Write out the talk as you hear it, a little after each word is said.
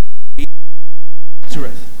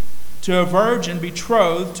Nazareth, to a virgin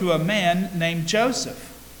betrothed to a man named Joseph,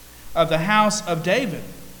 of the house of David.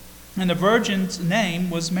 And the virgin's name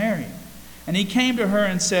was Mary. And he came to her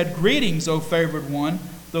and said, Greetings, O favored one,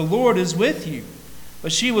 the Lord is with you.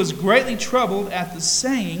 But she was greatly troubled at the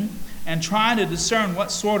saying, and trying to discern what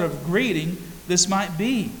sort of greeting this might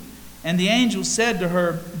be. And the angel said to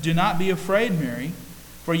her, Do not be afraid, Mary,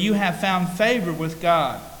 for you have found favor with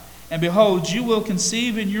God. And behold, you will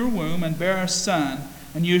conceive in your womb and bear a son,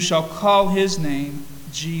 and you shall call his name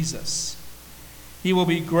Jesus. He will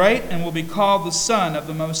be great and will be called the Son of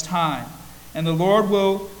the Most High. And the Lord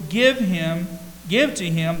will give to him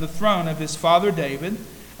the throne of his father David,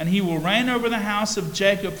 and he will reign over the house of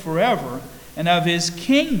Jacob forever, and of his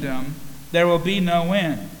kingdom there will be no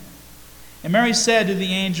end. And Mary said to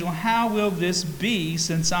the angel, How will this be,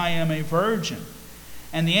 since I am a virgin?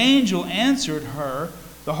 And the angel answered her,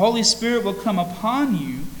 The Holy Spirit will come upon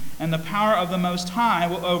you, and the power of the Most High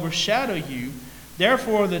will overshadow you.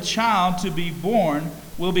 Therefore the child to be born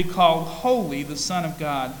will be called Holy, the Son of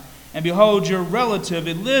God. And behold, your relative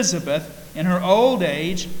Elizabeth, in her old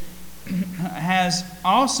age, has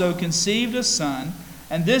also conceived a son,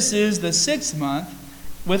 and this is the 6th month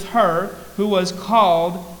with her who was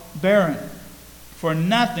called barren. For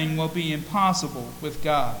nothing will be impossible with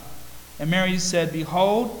God. And Mary said,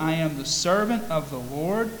 Behold, I am the servant of the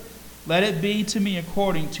Lord. Let it be to me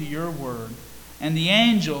according to your word. And the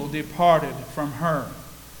angel departed from her.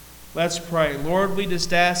 Let's pray. Lord, we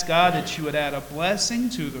just ask, God, that you would add a blessing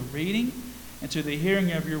to the reading and to the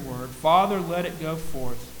hearing of your word. Father, let it go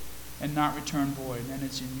forth and not return void. And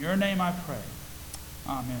it's in your name I pray.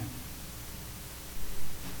 Amen.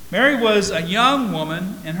 Mary was a young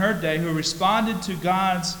woman in her day who responded to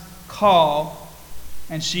God's call,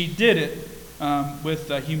 and she did it with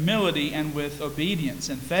humility and with obedience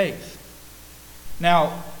and faith.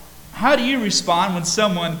 Now, how do you respond when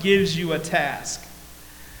someone gives you a task?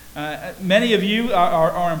 Many of you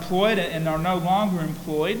are employed and are no longer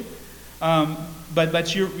employed,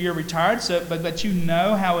 but you're retired. But you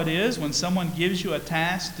know how it is when someone gives you a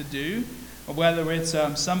task to do, or whether it's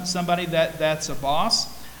somebody that's a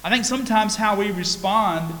boss. I think sometimes how we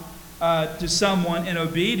respond to someone in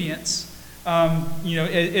obedience,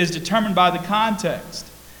 is determined by the context.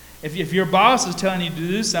 If your boss is telling you to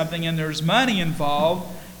do something and there's money involved,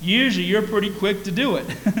 usually you're pretty quick to do it,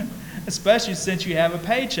 especially since you have a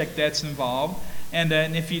paycheck that's involved. And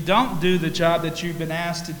if you don't do the job that you've been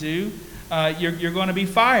asked to do, you're going to be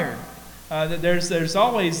fired. There's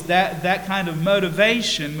always that kind of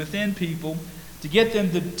motivation within people to get them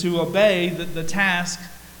to obey the task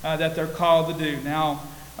that they're called to do. Now,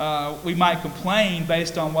 we might complain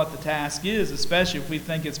based on what the task is, especially if we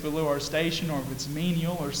think it's below our station or if it's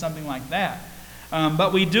menial or something like that.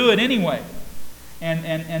 But we do it anyway.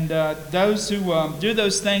 And those who do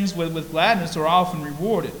those things with gladness are often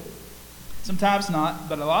rewarded. Sometimes not,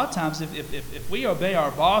 but a lot of times if we obey our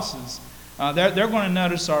bosses, they're going to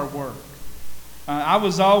notice our work. I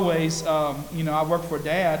was always, I worked for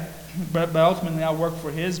Dad, but ultimately I worked for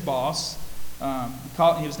his boss.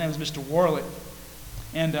 His name was Mr. Warlick.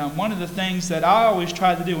 And one of the things that I always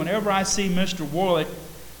try to do whenever I see Mr. Warlick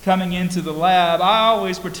coming into the lab, I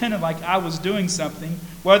always pretended like I was doing something,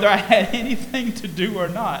 whether I had anything to do or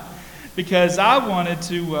not, because I wanted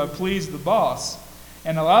to please the boss.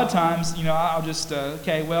 And a lot of times, I'll just, I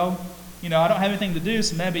don't have anything to do,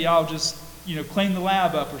 so maybe I'll just, clean the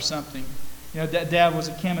lab up or something. Dad was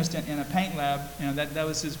a chemist in a paint lab. That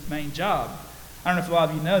was his main job. I don't know if a lot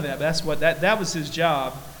of you know that, but that was his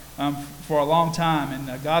job for a long time.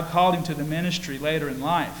 And God called him to the ministry later in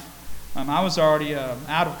life. I was already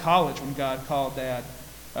out of college when God called Dad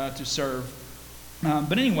to serve.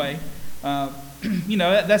 But anyway,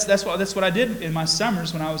 that's what I did in my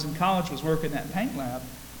summers when I was in college, was work in that paint lab.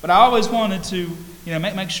 But I always wanted to,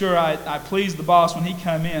 make sure I pleased the boss when he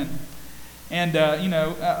come in. And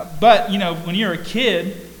but when you're a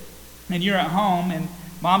kid and you're at home and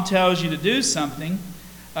Mom tells you to do something,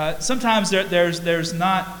 sometimes there's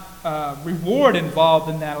not reward involved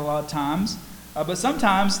in that a lot of times, but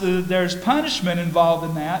sometimes there's punishment involved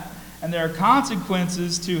in that, and there are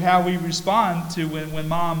consequences to how we respond to when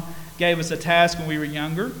Mom gave us a task when we were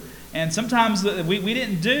younger. And sometimes we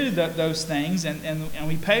didn't do those things, and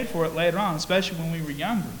we paid for it later on, especially when we were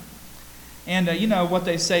younger. And what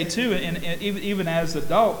they say too, and even as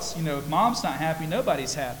adults, if Mom's not happy,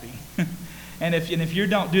 nobody's happy. And if you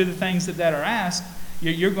don't do the things that are asked,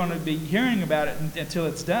 you're going to be hearing about it until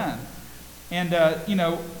it's done. And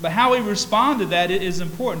but how we respond to that is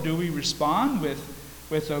important. Do we respond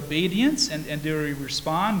with obedience, and do we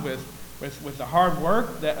respond with the hard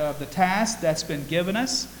work of the task that's been given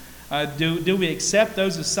us? Do we accept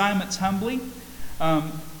those assignments humbly?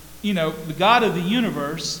 The God of the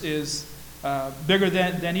universe is bigger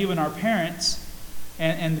than even our parents,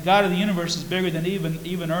 and the God of the universe is bigger than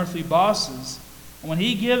even earthly bosses. And when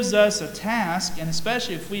He gives us a task, and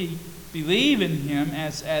especially if we believe in Him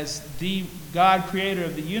as the God creator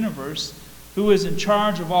of the universe, who is in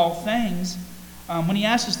charge of all things, when He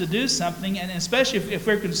asks us to do something, and especially if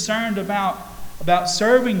we're concerned about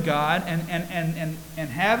serving God and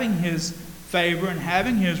having His favor and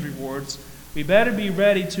having His rewards, we better be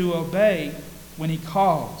ready to obey when He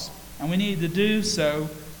calls. And we need to do so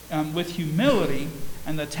with humility,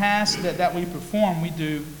 and the task that we perform, we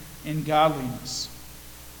do in godliness.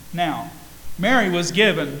 Now, Mary was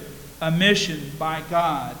given a mission by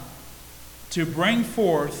God to bring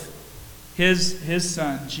forth His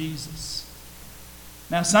Son, Jesus.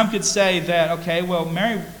 Now, some could say that, okay, well,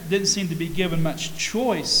 Mary didn't seem to be given much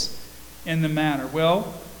choice in the matter.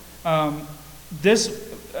 Well, I'm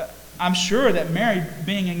sure that Mary,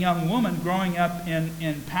 being a young woman growing up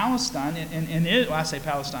in Palestine, in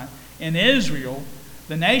Israel,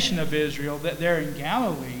 the nation of Israel, that they're in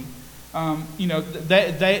Galilee,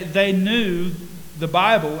 they knew the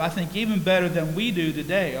Bible, I think, even better than we do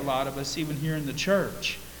today, a lot of us, even here in the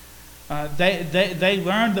church. They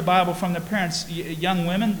learned the Bible from their parents. Young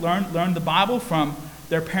women learned the Bible from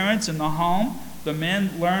their parents in the home. The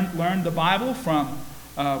men learned the Bible from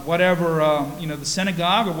whatever the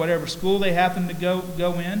synagogue or whatever school they happened to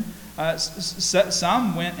go in.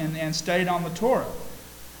 Some went and studied on the Torah.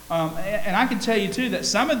 And I can tell you too that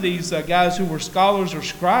some of these guys who were scholars or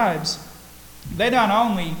scribes, they not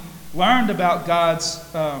only learned about God's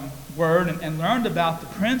word and learned about the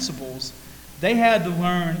principles, they had to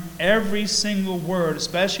learn every single word,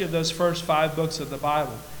 especially of those first 5 books of the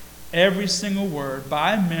Bible, every single word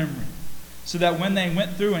by memory, so that when they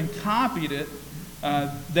went through and copied it,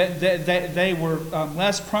 they were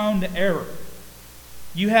less prone to error.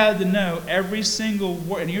 You had to know every single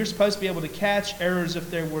word, and you're supposed to be able to catch errors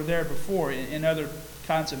if they were there before in other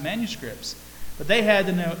kinds of manuscripts. But they had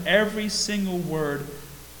to know every single word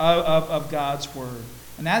of God's word.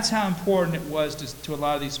 And that's how important it was to a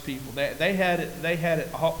lot of these people. They had it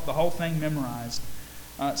the whole thing memorized.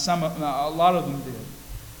 A lot of them did.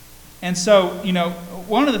 And so,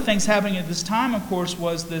 one of the things happening at this time, of course,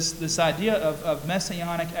 was this idea of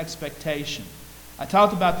messianic expectation. I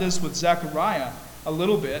talked about this with Zechariah a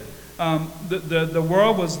little bit. The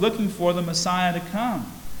world was looking for the Messiah to come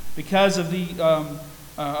because of the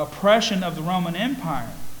oppression of the Roman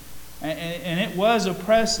Empire. And it was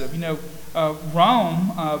oppressive.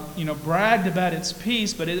 Rome, bragged about its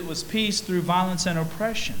peace, but it was peace through violence and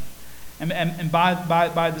oppression, and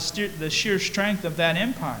by the sheer strength of that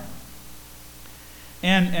empire.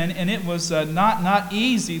 And it was not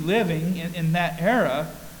easy living in that era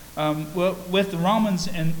with the Romans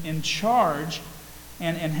in charge,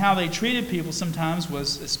 and how they treated people sometimes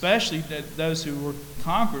was, especially those who were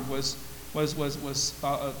conquered, was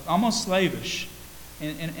almost slavish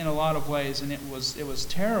in a lot of ways, and it was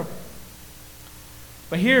terrible.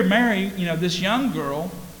 But here, Mary, this young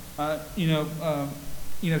girl,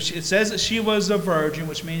 it says that she was a virgin,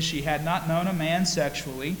 which means she had not known a man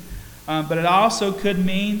sexually. But it also could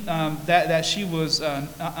mean that she was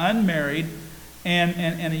unmarried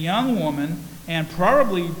and a young woman, and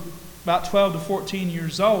probably about 12 to 14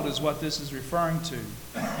 years old is what this is referring to.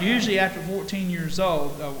 Usually after 14 years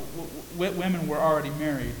old, women were already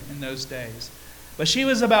married in those days. But she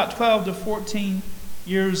was about 12 to 14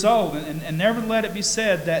 years old, and never let it be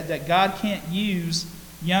said that God can't use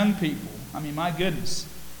young people. I mean, my goodness.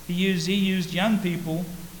 He used young people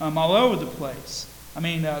all over the place. I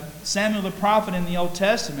mean, Samuel the prophet in the Old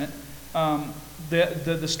Testament,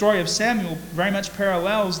 the story of Samuel very much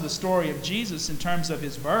parallels the story of Jesus in terms of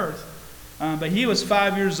his birth. But he was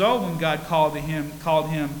 5 years old when God called him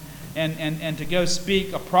and to go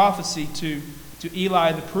speak a prophecy to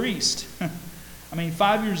Eli the priest. I mean,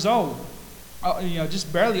 5 years old.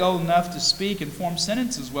 Just barely old enough to speak and form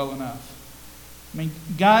sentences well enough. I mean,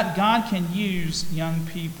 God can use young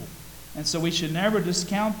people. And so we should never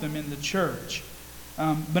discount them in the church.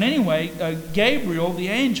 But anyway, Gabriel, the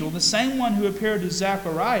angel, the same one who appeared to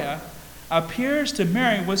Zechariah, appears to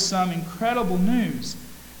Mary with some incredible news.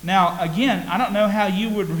 Now, again, I don't know how you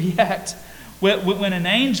would react when an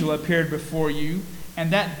angel appeared before you,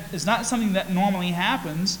 and that is not something that normally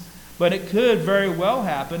happens, but it could very well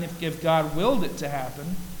happen if God willed it to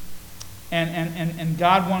happen, and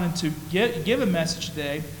God wanted to give a message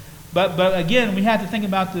today. But again, we have to think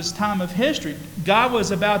about this time of history. God was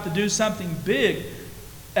about to do something big.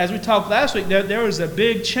 As we talked last week, there was a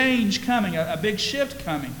big change coming, a big shift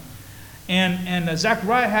coming. And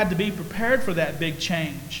Zechariah had to be prepared for that big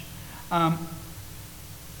change.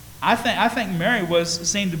 I think Mary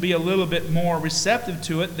seemed to be a little bit more receptive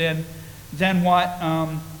to it than what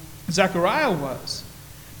Zechariah was.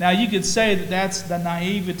 Now, you could say that that's the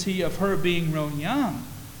naivety of her being real young,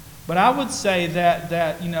 but I would say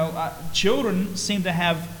that children seem to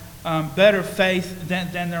have better faith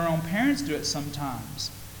than their own parents do it sometimes.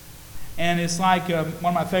 And it's like one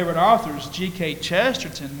of my favorite authors, G.K.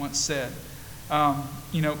 Chesterton, once said,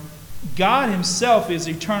 God himself is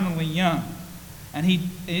eternally young. And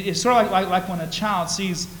it's sort of like when a child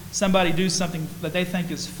sees somebody do something that they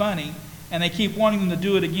think is funny, and they keep wanting them to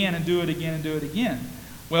do it again and do it again and do it again.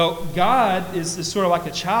 Well, God is sort of like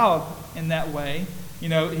a child in that way.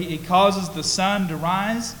 He causes the sun to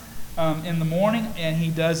rise in the morning, and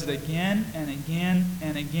he does it again and again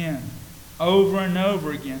and again, over and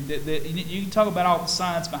over again. You can talk about all the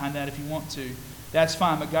science behind that if you want to. That's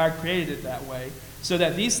fine, but God created it that way so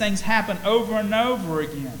that these things happen over and over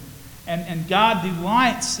again. And God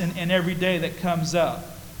delights in every day that comes up.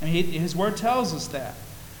 And His Word tells us that.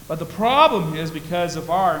 But the problem is, because of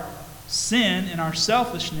our sin and our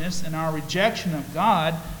selfishness and our rejection of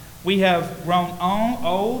God, we have grown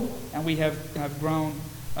old, and we have grown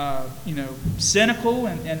cynical,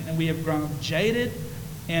 and we have grown jaded,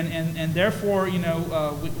 and therefore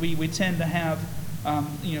we tend to have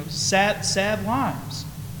sad lives.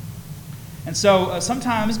 And so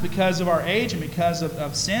sometimes, because of our age and because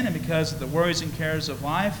of sin and because of the worries and cares of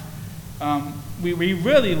life, we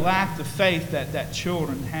really lack the faith that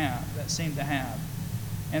children have, that seem to have.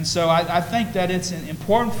 And so I think that it's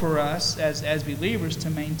important for us as believers to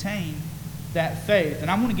maintain that faith. And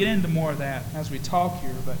I'm going to get into more of that as we talk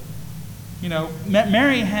here. But,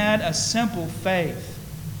 Mary had a simple faith.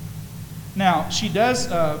 Now, she does,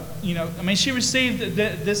 she received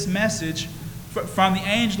this message from the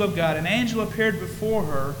angel of God. An angel appeared before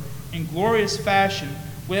her in glorious fashion,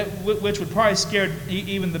 which would probably scare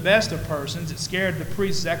even the best of persons. It scared the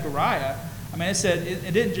priest Zechariah. It said,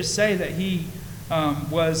 it didn't just say that he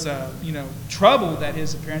was troubled at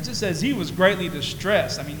his appearance. It says he was greatly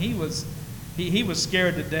distressed. He was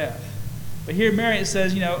scared to death. But here, Mary, it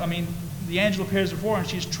says, the angel appears before her, and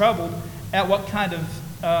she's troubled at what kind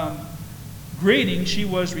of greeting she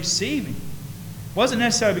was receiving. It wasn't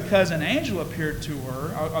necessarily because an angel appeared to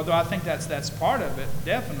her, although I think that's part of it,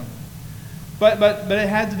 definitely. But it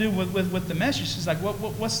had to do with the message. She's like,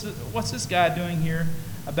 what's this guy doing here?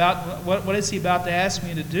 What is he about to ask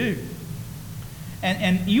me to do?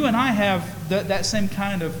 And you and I have that same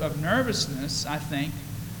kind of nervousness, I think,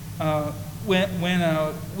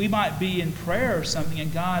 when we might be in prayer or something,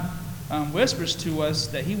 and God whispers to us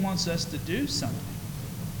that He wants us to do something.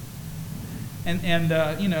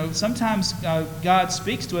 And sometimes God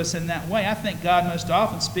speaks to us in that way. I think God most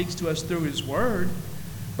often speaks to us through His Word.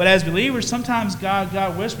 But as believers, sometimes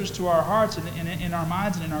God whispers to our hearts and in our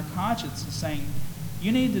minds and in our consciences, saying,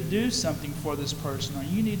 you need to do something for this person, or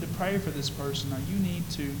you need to pray for this person, or you need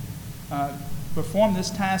to perform this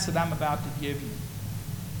task that I'm about to give you.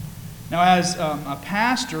 Now, as a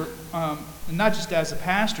pastor, not just as a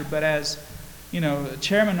pastor, but as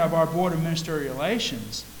chairman of our Board of Ministerial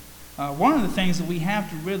Relations, one of the things that we have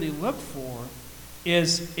to really look for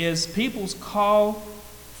is people's call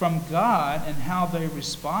from God and how they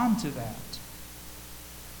respond to that.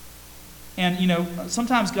 And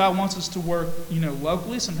sometimes God wants us to work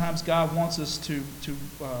locally. Sometimes God wants us to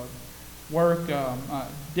work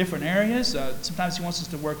different areas. Sometimes He wants us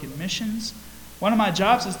to work in missions. One of my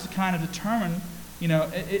jobs is to kind of determine,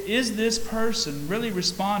 is this person really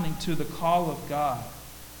responding to the call of God?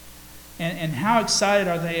 And how excited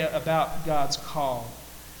are they about God's call?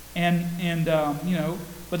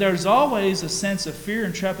 But there's always a sense of fear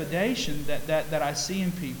and trepidation that I see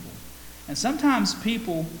in people. And sometimes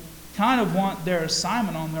people kind of want their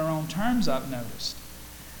assignment on their own terms, I've noticed.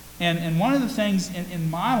 And one of the things in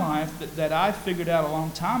my life that I figured out a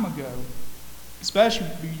long time ago, especially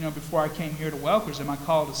before I came here to Welkers and my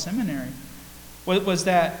call to seminary, was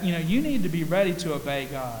that you need to be ready to obey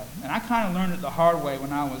God. And I kind of learned it the hard way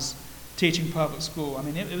when I was teaching public school.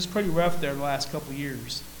 It was pretty rough there the last couple of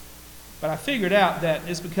years. But I figured out that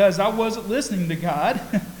it's because I wasn't listening to God,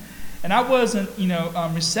 and I wasn't,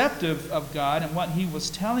 receptive of God and what He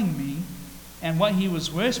was telling me and what He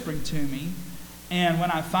was whispering to me. And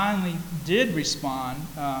when I finally did respond,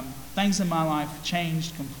 things in my life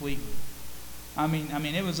changed completely.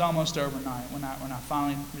 It was almost overnight when I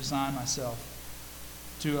finally resigned myself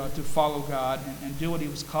to follow God and do what He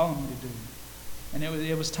was calling me to do. And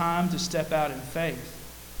it was time to step out in faith.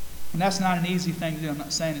 And that's not an easy thing to do. I'm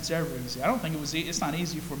not saying it's ever easy. I don't think it's not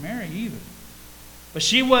easy for Mary either. But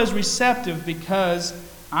she was receptive because,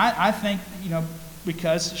 I think,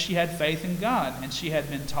 because she had faith in God, and she had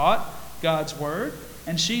been taught God's Word,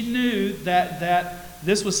 and she knew that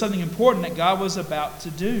this was something important that God was about to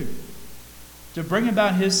do, to bring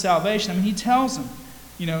about His salvation. I mean, He tells him,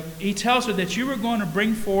 He tells her that you were going to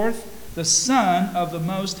bring forth the Son of the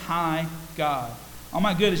Most High God. Oh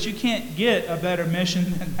my goodness, you can't get a better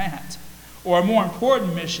mission than that, or a more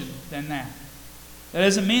important mission than that. That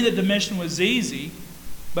doesn't mean that the mission was easy,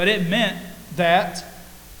 but it meant that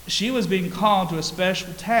she was being called to a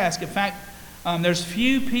special task. In fact, there's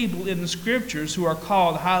few people in the Scriptures who are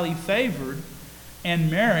called highly favored, and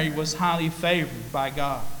Mary was highly favored by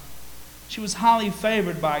God. She was highly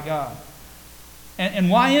favored by God. And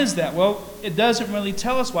why is that? Well, it doesn't really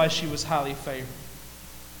tell us why she was highly favored.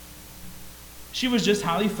 She was just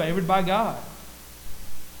highly favored by God.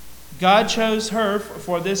 God chose her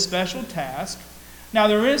for this special task. Now,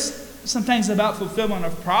 there is some things about fulfillment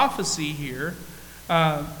of prophecy here.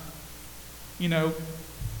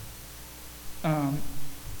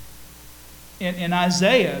 In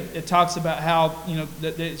Isaiah, it talks about how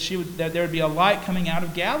that there would be a light coming out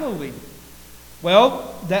of Galilee.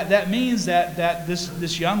 Well, that means that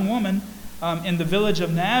this young woman in the village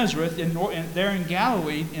of Nazareth, there in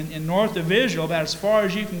Galilee, in north of Israel, about as far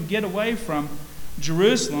as you can get away from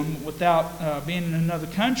Jerusalem without being in another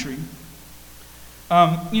country.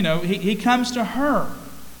 He comes to her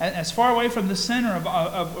as far away from the center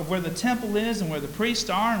of where the temple is and where the priests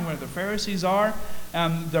are and where the Pharisees are,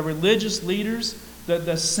 the religious leaders,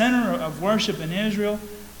 the center of worship in Israel,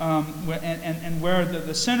 and where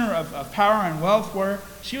the center of power and wealth were.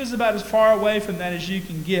 She was about as far away from that as you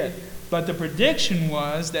can get. But the prediction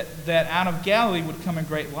was that out of Galilee would come a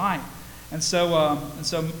great light. And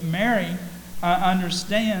so Mary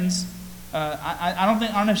understands. I don't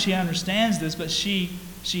know if she understands this, but she's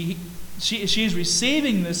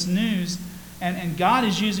receiving this news, and God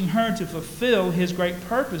is using her to fulfill His great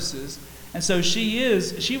purposes. And so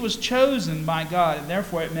she was chosen by God, and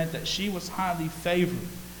therefore it meant that she was highly favored.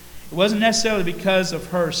 It wasn't necessarily because of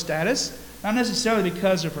her status, not necessarily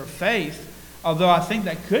because of her faith, although I think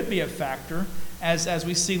that could be a factor, as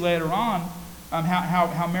we see later on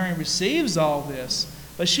how Mary receives all this.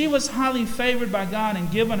 But she was highly favored by God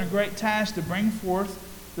and given a great task to bring forth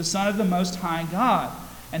the Son of the Most High God.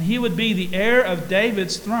 And He would be the heir of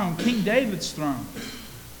David's throne, King David's throne.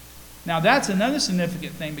 Now that's another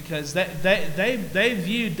significant thing, because they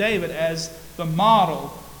viewed David as the model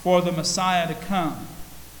for the Messiah to come.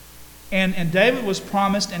 And David was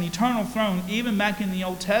promised an eternal throne even back in the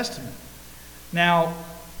Old Testament. Now,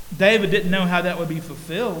 David didn't know how that would be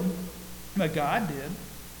fulfilled, but God did.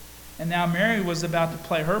 And now Mary was about to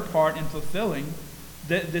play her part in fulfilling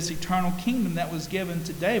this eternal kingdom that was given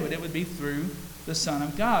to David. It would be through the Son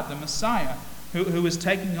of God, the Messiah, who was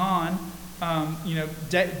taking on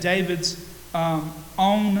David's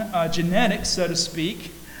own genetics, so to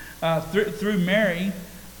speak, through Mary.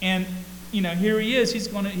 And here he is. He's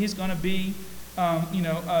going to be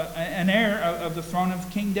an heir of the throne of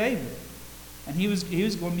King David, and he was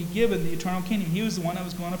going to be given the eternal kingdom. He was the one that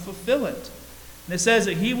was going to fulfill it. And it says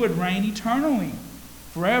that He would reign eternally,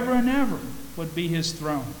 forever and ever would be His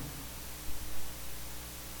throne.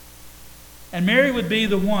 And Mary would be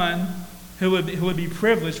the one who would be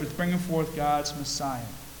privileged with bringing forth God's Messiah.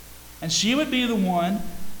 And she would be the one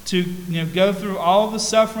to go through all the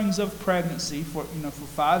sufferings of pregnancy for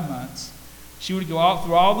 5 months. She would go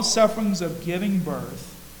through all the sufferings of giving birth.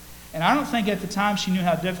 And I don't think at the time she knew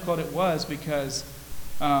how difficult it was, because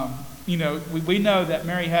we know that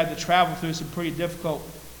Mary had to travel through some pretty difficult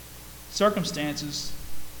circumstances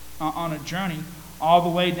on a journey all the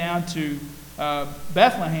way down to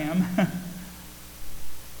Bethlehem.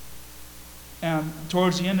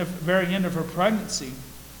 Towards the very end of her pregnancy,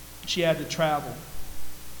 she had to travel.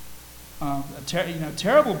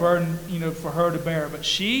 Terrible burden, for her to bear. But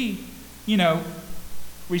she,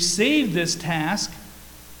 received this task,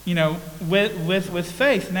 with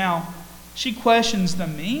faith. Now, she questions the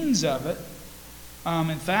means of it.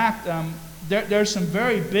 In fact, there's some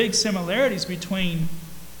very big similarities between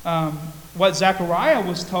what Zechariah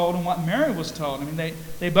was told and what Mary was told. I mean,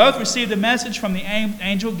 they both received a message from the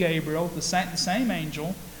angel Gabriel, the same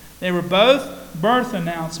angel. They were both birth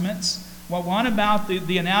announcements. One about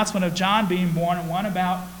the announcement of John being born, and one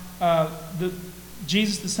about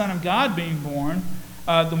Jesus, the Son of God, being born.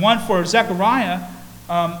 The one for Zechariah,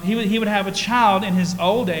 he would have a child in his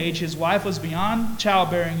old age. His wife was beyond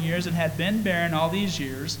childbearing years and had been barren all these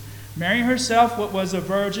years. Mary herself was a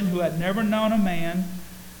virgin who had never known a man,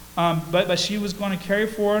 but she was going to carry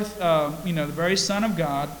forth the very Son of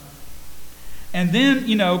God. And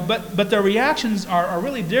then, but their reactions are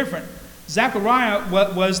really different. Zechariah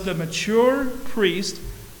was the mature priest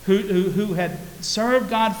who had served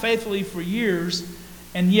God faithfully for years,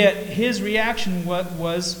 and yet his reaction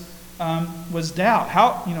was doubt.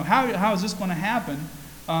 How is this going to happen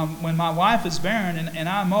when my wife is barren and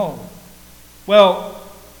I'm old? Well,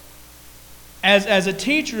 as a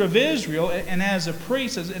teacher of Israel and as a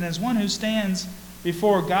priest and as one who stands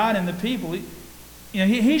before God and the people,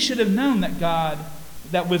 he should have known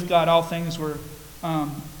that with God all things were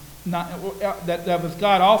that with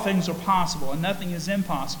God all things are possible and nothing is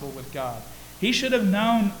impossible with God. He should have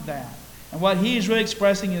known that. And what he is really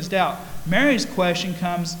expressing is doubt. Mary's question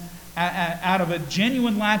comes out of a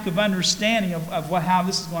genuine lack of understanding of how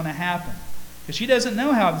this is going to happen. Because she doesn't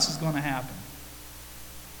know how this is going to happen.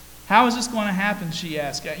 How is this going to happen, she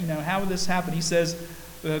asks. How will this happen? He says,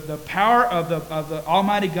 the power of the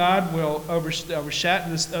Almighty God will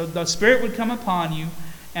overshadow, the Spirit would come upon you,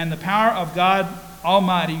 and the power of God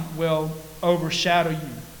Almighty will overshadow you.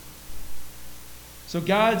 So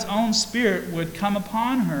God's own Spirit would come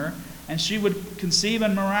upon her, and she would conceive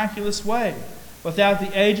in a miraculous way, without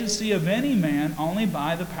the agency of any man, only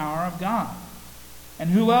by the power of God.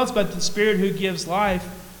 And who else but the Spirit who gives life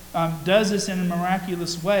does this in a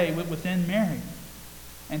miraculous way within Mary,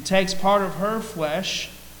 and takes part of her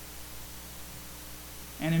flesh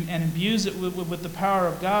and imbues it with the power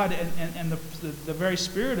of God and the very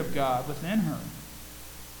Spirit of God within her.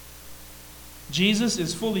 Jesus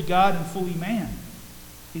is fully God and fully man.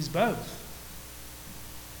 He's both.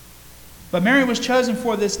 But Mary was chosen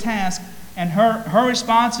for this task, and her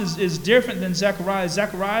response is different than Zechariah's.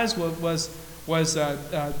 Zechariah's was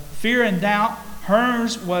fear and doubt.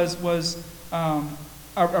 Hers was a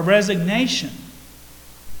resignation.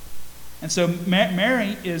 And so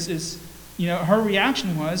Mary is her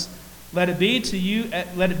reaction was, let it be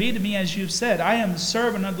to me as you've said. I am the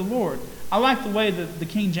servant of the Lord. I like the way the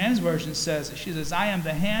King James Version says it. She says, I am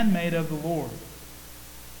the handmaid of the Lord.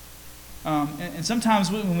 And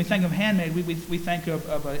sometimes when we think of handmaid, we think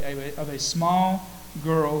of a small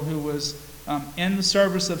girl who was in the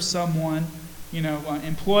service of someone,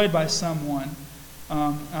 employed by someone,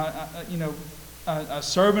 a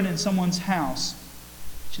servant in someone's house.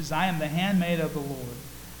 She says, I am the handmaid of the Lord.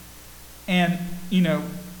 And,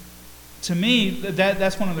 to me,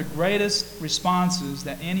 that's one of the greatest responses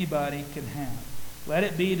that anybody can have. Let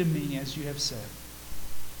it be to me as you have said.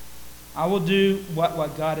 I will do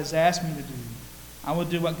what God has asked me to do. I will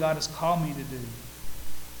do what God has called me to do.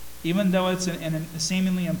 Even though it's a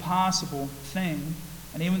seemingly impossible thing,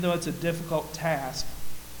 and even though it's a difficult task,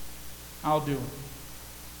 I'll do it.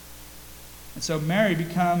 And so Mary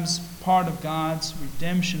becomes part of God's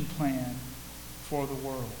redemption plan for the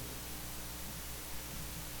world.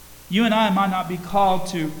 You and I might not be called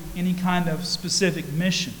to any kind of specific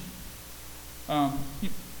mission.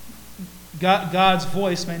 God's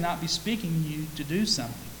voice may not be speaking to you to do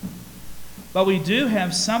something. But we do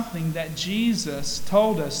have something that Jesus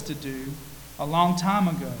told us to do a long time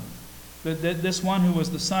ago. This one who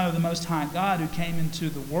was the Son of the Most High God who came into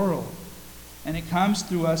the world. And it comes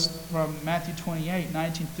through us from Matthew 28,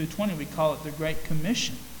 19 through 20. We call it the Great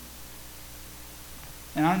Commission.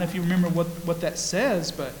 And I don't know if you remember what that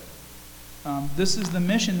says, but this is the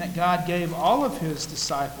mission that God gave all of His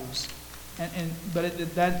disciples. But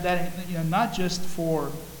not just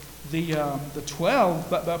for the 12,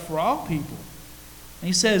 but for all people. And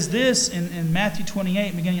He says this in Matthew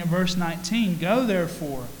 28, beginning at verse 19, Go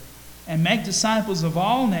therefore and make disciples of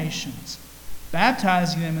all nations,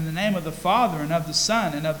 baptizing them in the name of the Father and of the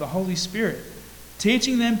Son and of the Holy Spirit,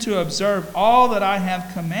 teaching them to observe all that I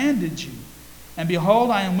have commanded you. And behold,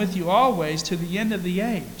 I am with you always to the end of the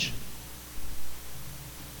age.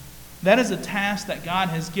 That is a task that God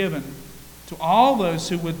has given to all those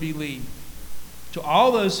who would believe, to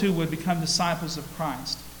all those who would become disciples of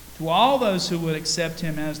Christ, to all those who would accept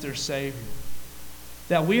Him as their Savior.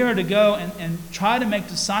 That we are to go and try to make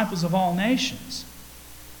disciples of all nations.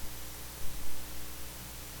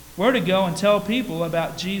 We're to go and tell people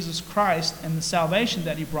about Jesus Christ and the salvation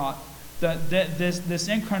that He brought, this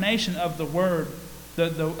incarnation of the Word,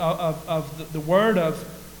 the Word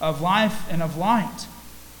of life and of light.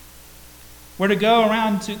 We're to go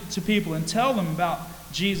around to people and tell them about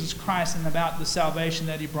Jesus Christ and about the salvation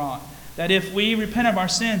that He brought. That if we repent of our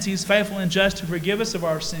sins, He's faithful and just to forgive us of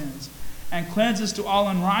our sins and cleanse us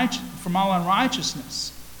from all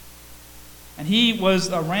unrighteousness. And He was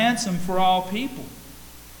a ransom for all people.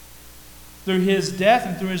 Through His death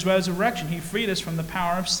and through His resurrection, He freed us from the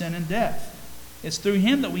power of sin and death. It's through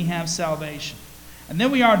Him that we have salvation. And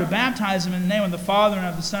then we are to baptize them in the name of the Father and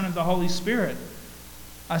of the Son and of the Holy Spirit.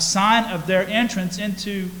 a sign of their entrance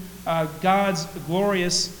into God's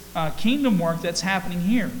glorious kingdom work that's happening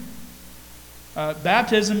here.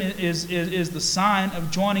 Baptism is the sign of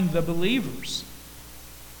joining the believers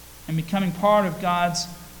and becoming part of God's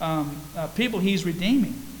people He's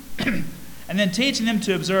redeeming. And then teaching them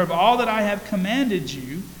to observe all that I have commanded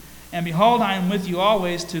you, and behold, I am with you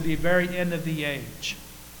always to the very end of the age.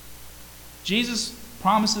 Jesus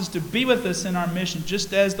promises to be with us in our mission,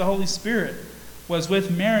 just as the Holy Spirit was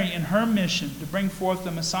with Mary in her mission to bring forth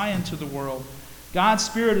the Messiah into the world. God's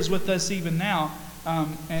Spirit is with us even now,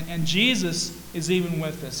 and Jesus is even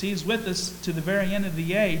with us. He's with us to the very end of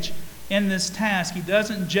the age in this task. He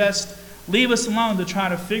doesn't just leave us alone to try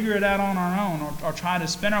to figure it out on our own or try to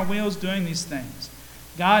spin our wheels doing these things.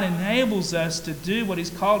 God enables us to do what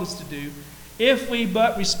He's called us to do if we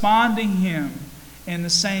but respond to Him in the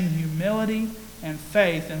same humility and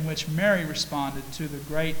faith in which Mary responded to the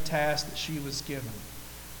great task that she was given.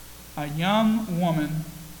 A young woman,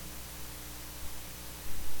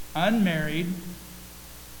 unmarried,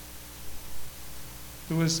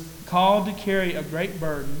 who was called to carry a great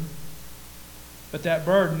burden, but that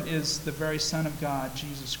burden is the very Son of God,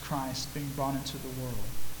 Jesus Christ, being brought into the world.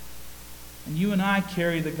 And you and I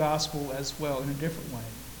carry the gospel as well in a different way,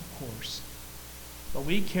 of course. But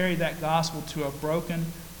we carry that gospel to a broken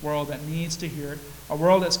world that needs to hear it, a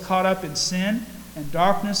world that's caught up in sin and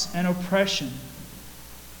darkness and oppression.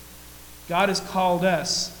 God has called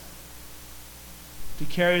us to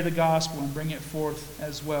carry the gospel and bring it forth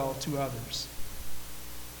as well to others.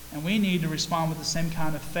 And we need to respond with the same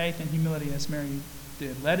kind of faith and humility as Mary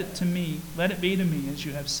did. Let it be to me as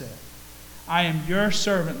you have said. I am your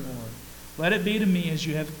servant, Lord. Let it be to me as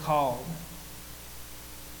you have called.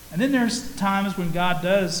 And then there's times when God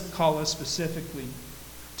does call us specifically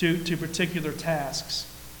to particular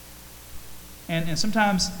tasks. And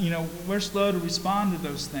sometimes, we're slow to respond to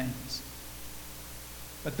those things.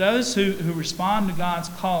 But those who respond to God's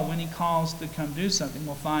call when He calls to come do something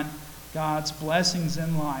will find God's blessings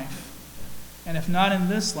in life. And if not in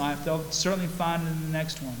this life, they'll certainly find it in the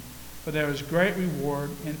next one. For there is great reward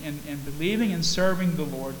in believing and serving the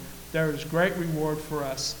Lord. There is great reward for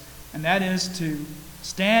us. And that is to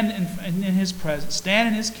stand in His presence, stand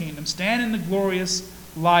in His kingdom, stand in the glorious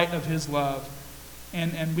light of His love.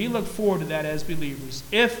 And we look forward to that as believers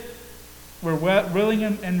if we're willing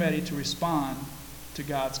and ready to respond to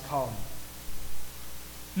God's calling.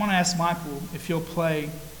 I want to ask Michael if he'll play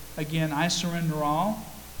again, I Surrender All.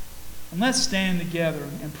 And let's stand together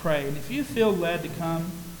and pray. And if you feel led to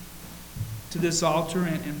come to this altar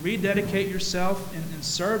and rededicate yourself in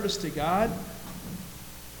service to God,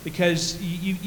 because you